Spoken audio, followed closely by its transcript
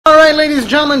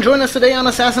gentlemen, join us today on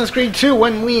Assassin's Creed 2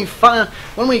 when we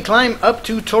climb up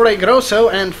to Torre Grosso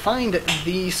and find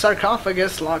the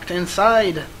sarcophagus locked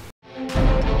inside.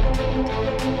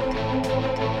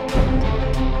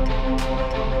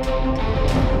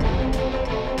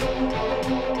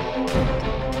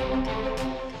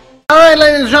 Alright,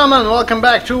 ladies and gentlemen, welcome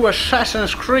back to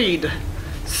Assassin's Creed.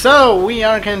 So, we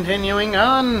are continuing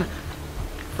on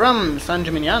from San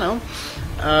Gimignano.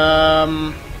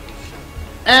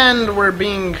 And we're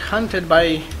being hunted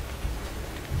by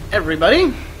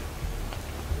everybody.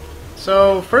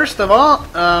 So first of all,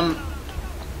 I'm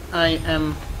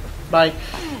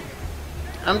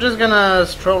just gonna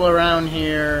stroll around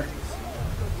here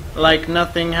like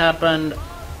nothing happened.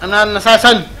 I'm not an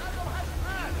assassin!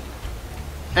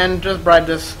 And just bribe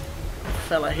this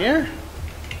fella here.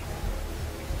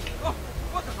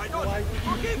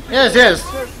 Yes.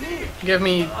 Give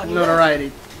me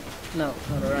notoriety. No,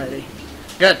 notoriety.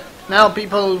 Good. Now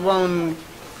people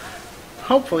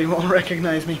hopefully won't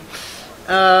recognize me.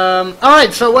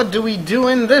 Alright, so what do we do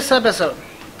in this episode?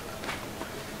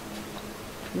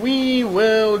 We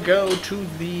will go to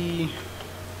the...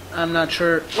 I'm not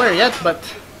sure where yet, but...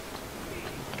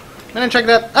 I'm gonna check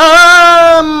that...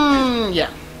 yeah.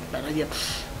 Bad idea.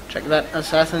 Check that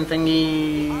assassin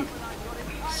thingy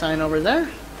sign over there.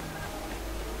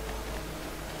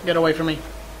 Get away from me.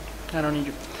 I don't need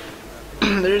you.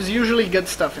 There's usually good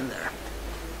stuff in there.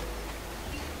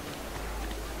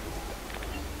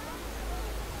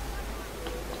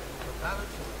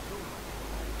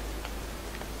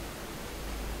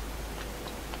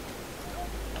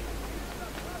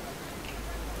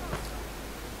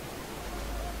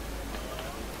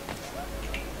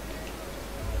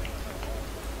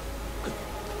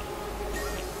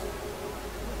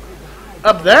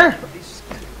 Up there?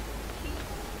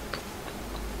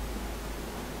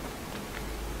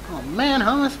 Man,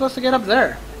 how am I supposed to get up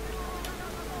there?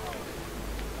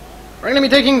 We're going to be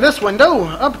taking this window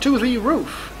up to the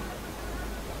roof.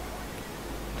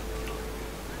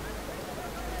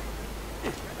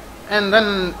 And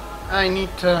then I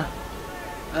need to...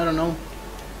 I don't know.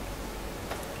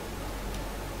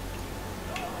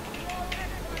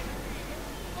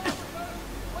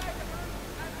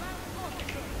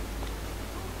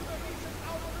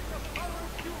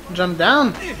 Jump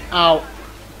down? Ow.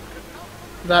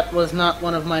 That was not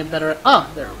one of my better...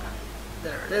 Ah, there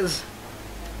it is.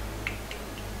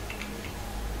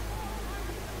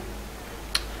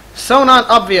 So not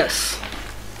obvious.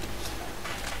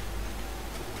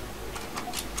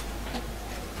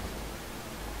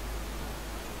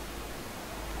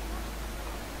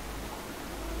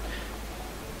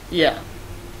 Yeah.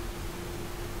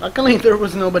 Luckily there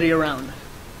was nobody around.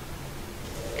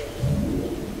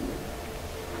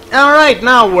 Alright,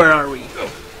 now where are we?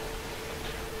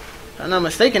 If I'm not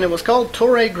mistaken, it was called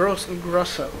Torre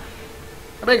Grosso.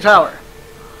 A big tower.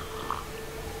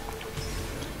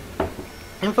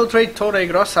 Infiltrate Torre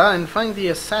Grossa and find the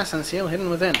assassin seal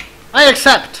hidden within. I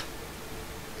accept!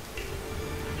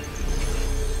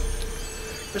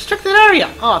 Restricted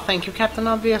area! Oh, thank you, Captain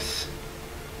Obvious.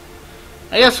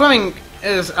 I guess swimming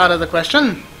is out of the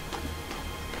question.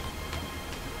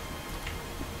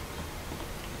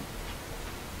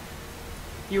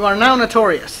 You are now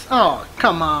notorious. Oh,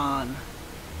 come on.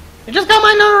 You just got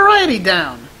my notoriety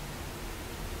down.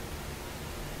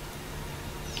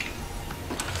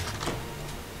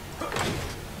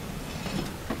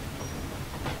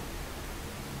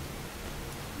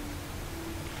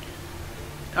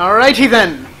 Alrighty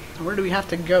then. Where do we have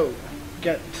to go?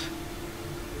 Get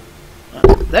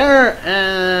there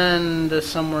and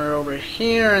somewhere over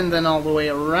here and then all the way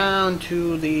around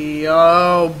to the...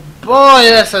 Oh boy,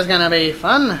 this is gonna be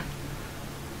fun.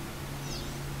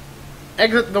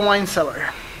 Exit the wine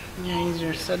cellar. Yeah,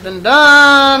 easier said than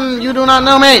done. You do not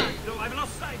know me.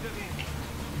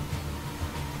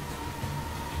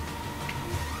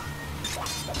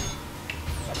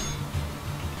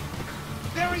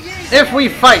 If we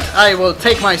fight, I will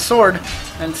take my sword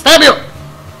and stab you.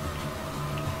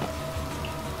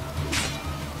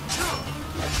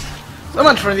 So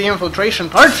much for the infiltration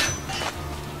part.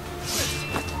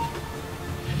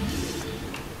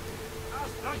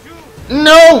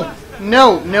 No!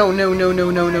 No, no, no, no,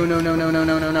 no, no, no, no, no, no, no,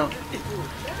 no, no, no.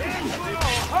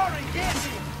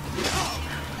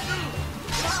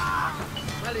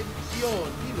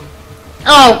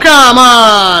 Oh, come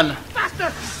on!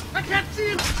 I can't see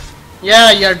you.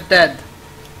 Yeah, you're dead.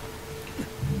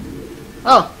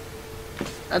 Oh.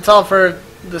 That's all for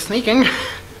the sneaking.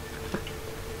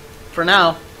 For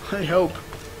now, I hope.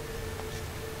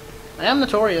 I am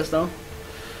notorious, though.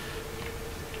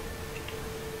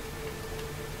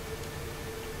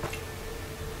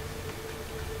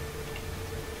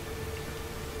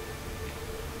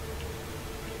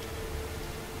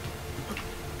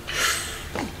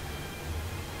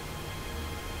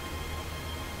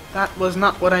 That was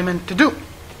not what I meant to do.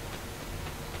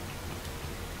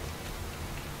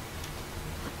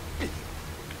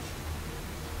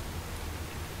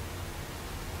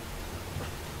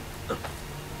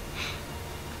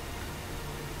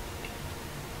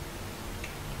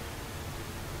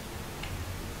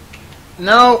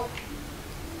 No.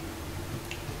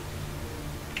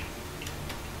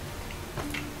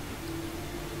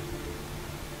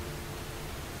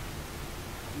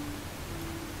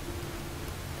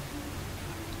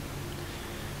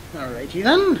 Alrighty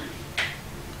then.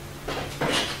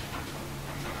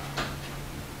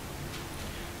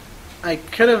 I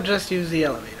could have just used the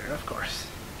elevator, of course.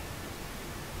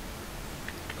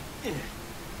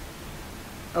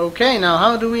 Okay, now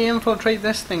how do we infiltrate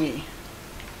this thingy?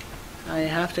 I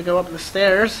have to go up the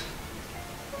stairs.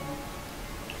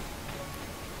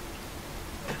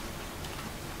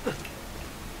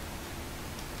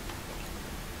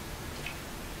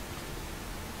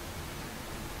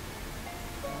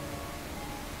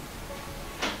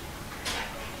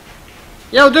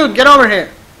 Yo, dude, get over here.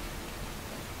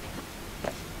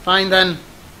 Fine then.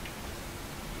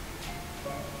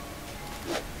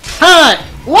 Hi!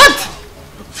 What?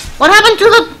 What happened to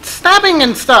the stabbing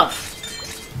and stuff?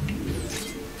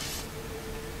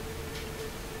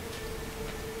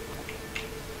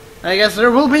 I guess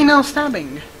there will be no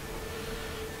stabbing.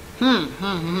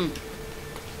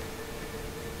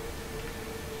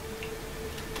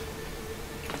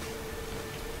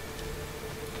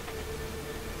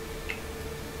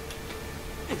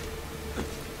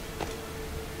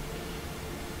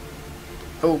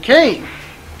 Okay.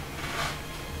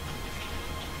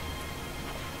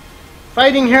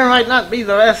 Fighting here might not be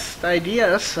the best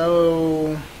idea,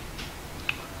 so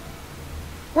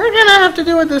we're gonna have to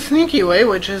do it the sneaky way,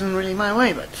 which isn't really my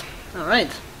way, but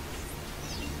alright.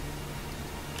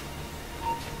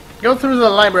 Go through the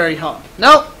library hall.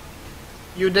 No!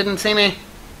 You didn't see me.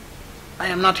 I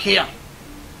am not here.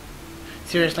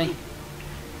 Seriously.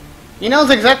 He knows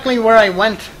exactly where I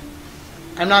went.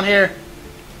 I'm not here.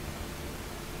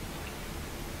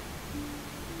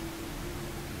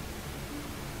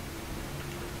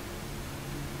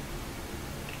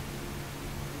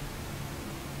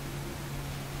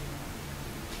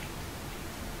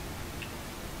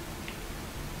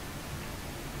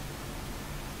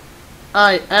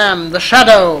 I am the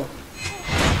shadow.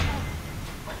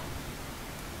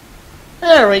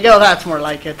 There we go, that's more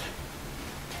like it.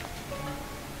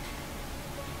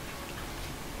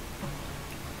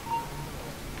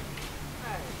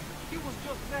 Hey, he was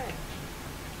just there.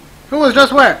 Who was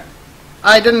just where?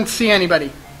 I didn't see anybody.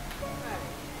 Hey,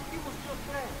 he was just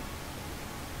there.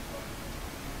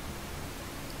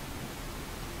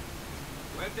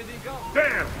 Where did he go?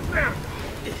 Damn!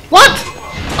 What?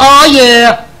 Oh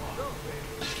yeah!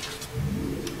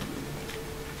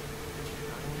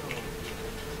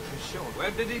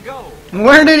 Where did he go?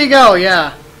 Where did he go?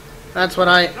 Yeah. That's what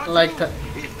I like to...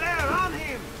 He's there, on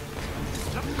him!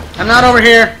 I'm not over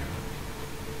here.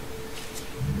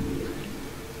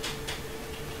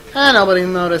 Ah, nobody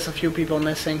noticed a few people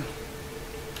missing.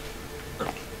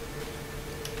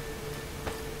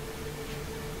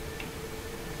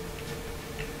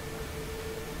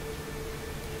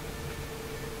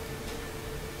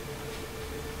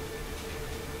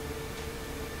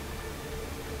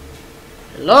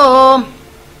 Hello?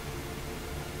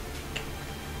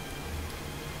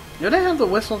 Do they have the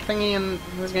whistle thingy in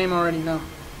this game already? No.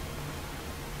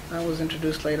 That was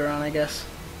introduced later on, I guess.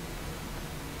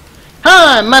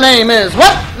 Hi, my name is...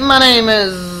 What? My name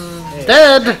is...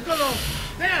 Dead.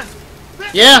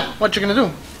 Yeah, what you gonna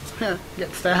do? Yeah,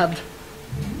 get stabbed.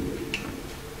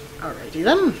 Alrighty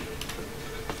then.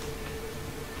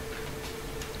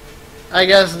 I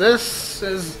guess this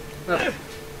is...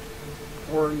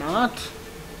 or not.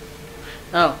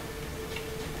 Oh.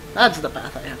 That's the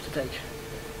path I have to take.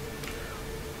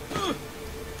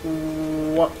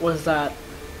 What was that?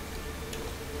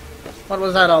 What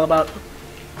was that all about?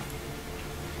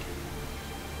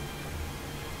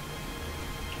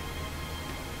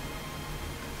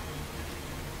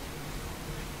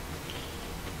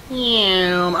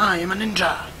 Yeah, I am a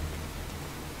ninja.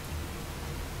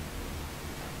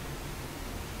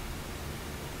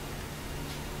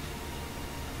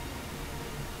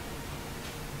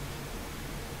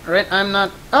 Alright, I'm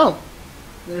not... Oh!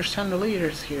 There's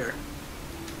chandeliers here.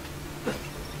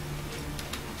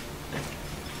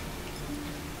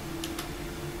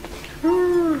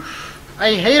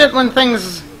 I hate it when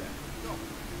things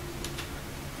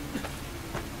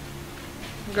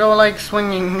go like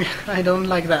swinging. I don't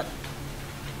like that.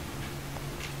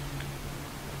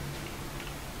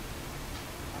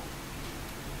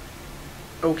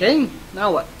 Okay,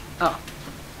 now what? Oh.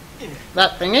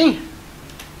 That thingy.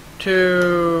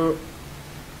 To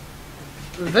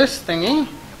this thingy.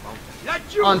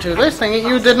 Onto this thingy.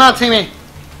 You did not see me.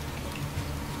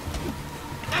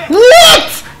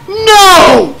 What?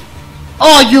 No!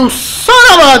 Oh, you son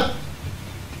of a...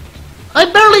 I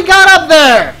barely got up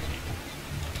there!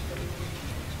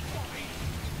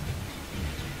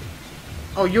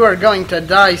 Oh, you are going to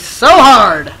die so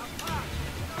hard!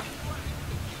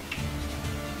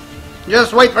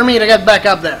 Just wait for me to get back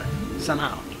up there,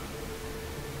 somehow.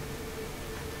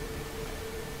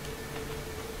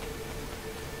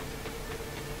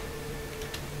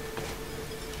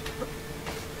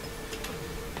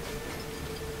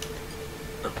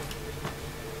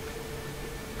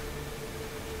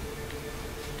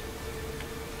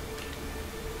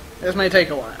 This may take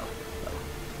a while.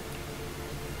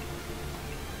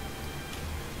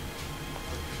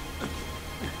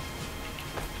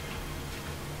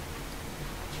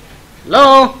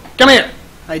 Hello? Come here!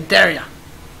 I dare ya.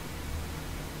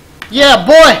 Yeah,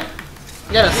 boy!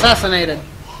 Get assassinated.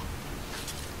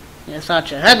 You thought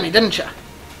you had me, didn't ya?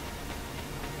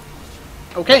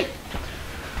 Okay.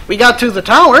 We got to the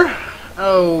tower.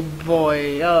 Oh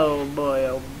boy, oh boy,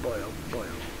 oh boy, oh boy,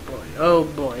 oh boy, oh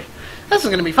boy. This is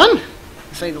gonna be fun,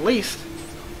 to say the least.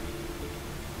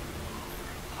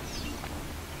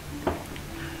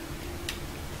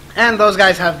 And those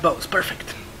guys have bows.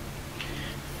 Perfect.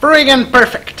 Friggin'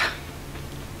 perfect.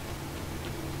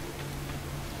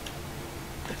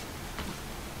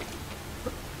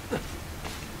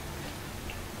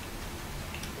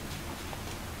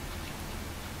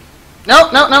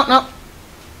 No, no, no, no.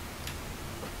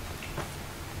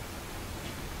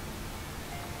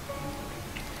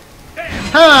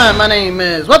 Hi, my name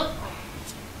is... Whoop!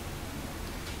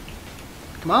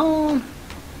 Come on.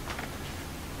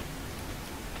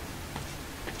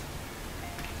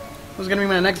 Who's gonna be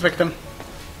my next victim?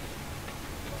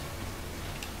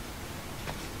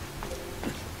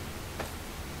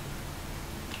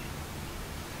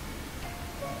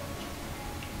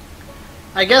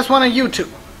 I guess one of you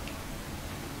two.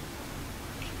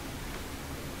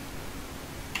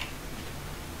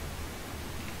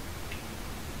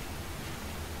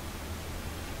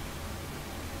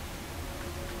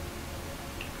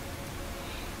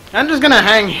 I'm just gonna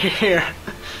hang here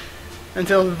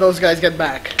until those guys get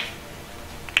back.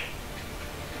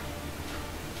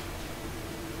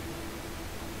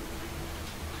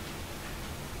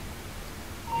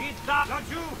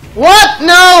 What?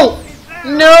 No!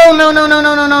 No, no, no, no,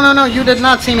 no, no, no, no, no. You did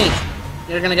not see me.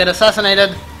 You're gonna get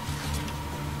assassinated.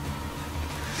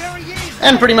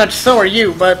 And pretty much so are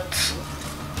you, but...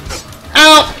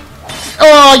 Ow!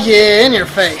 Oh, yeah, in your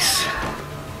face.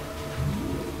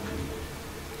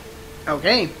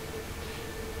 Okay.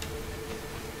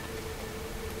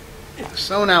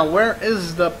 So now, where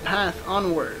is the path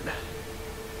onward?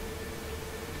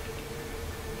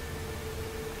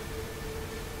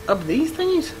 Up these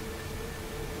thingies?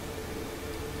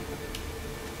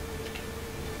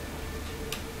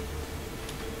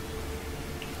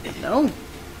 No.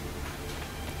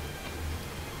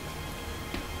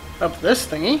 Up this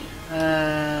thingy,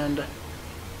 and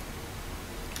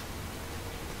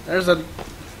there's a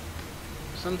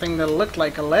something that looked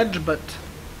like a ledge, but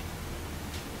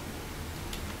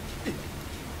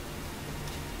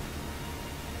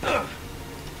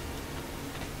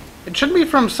it should be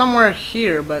from somewhere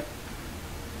here, but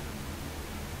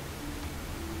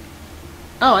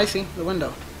oh, I see, the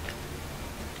window.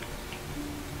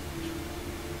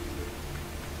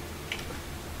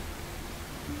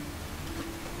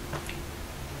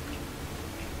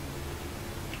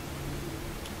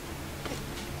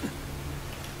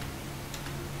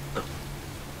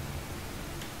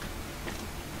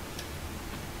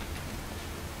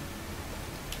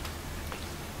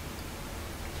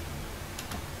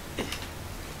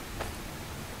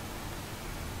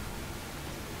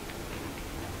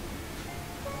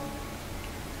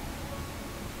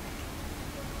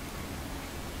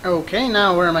 Okay,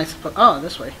 now where am I supposed... Oh,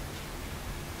 this way.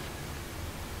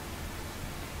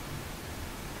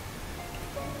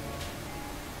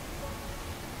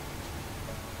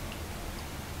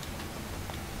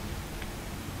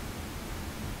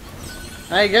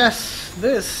 I guess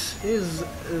this is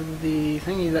the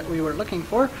thingy that we were looking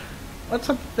for. What's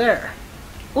up there?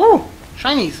 Ooh!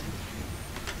 Shinies!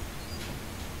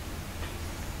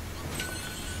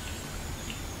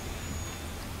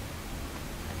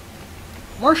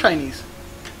 More shinies.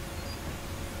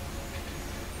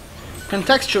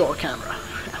 Contextual camera.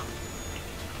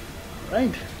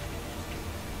 Right.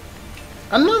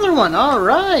 Another one,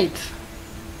 alright.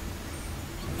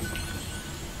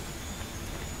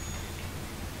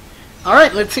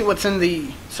 Alright, let's see what's in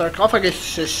the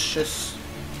sarcophagus.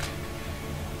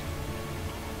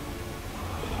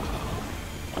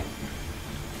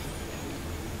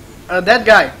 A dead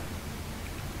guy.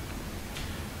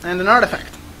 And an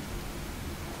artifact.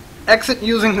 Exit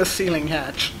using the ceiling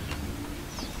hatch.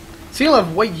 Seal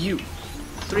of Way U.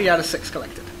 3 out of 6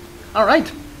 collected.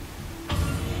 Alright.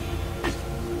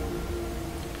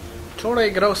 Torre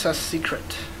Grossa's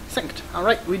secret. Synced.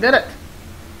 Alright, we did it.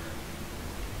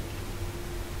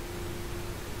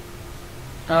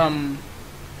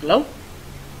 Hello?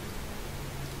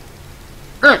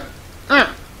 I'm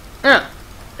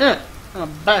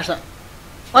gonna bash that.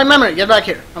 Oi, memory, get back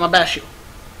here. I'm gonna bash you.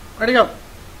 Where'd he go?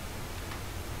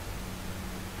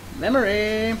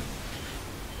 Memory.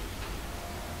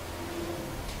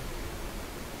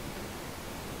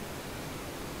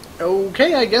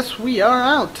 Okay, I guess we are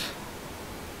out.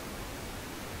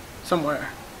 Somewhere.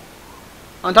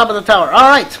 On top of the tower.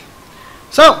 Alright.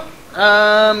 So,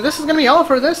 this is going to be all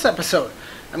for this episode.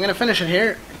 I'm going to finish it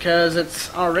here because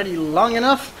it's already long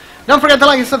enough. Don't forget to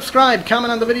like and subscribe,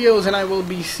 comment on the videos, and I will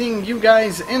be seeing you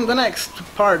guys in the next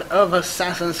part of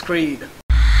Assassin's Creed.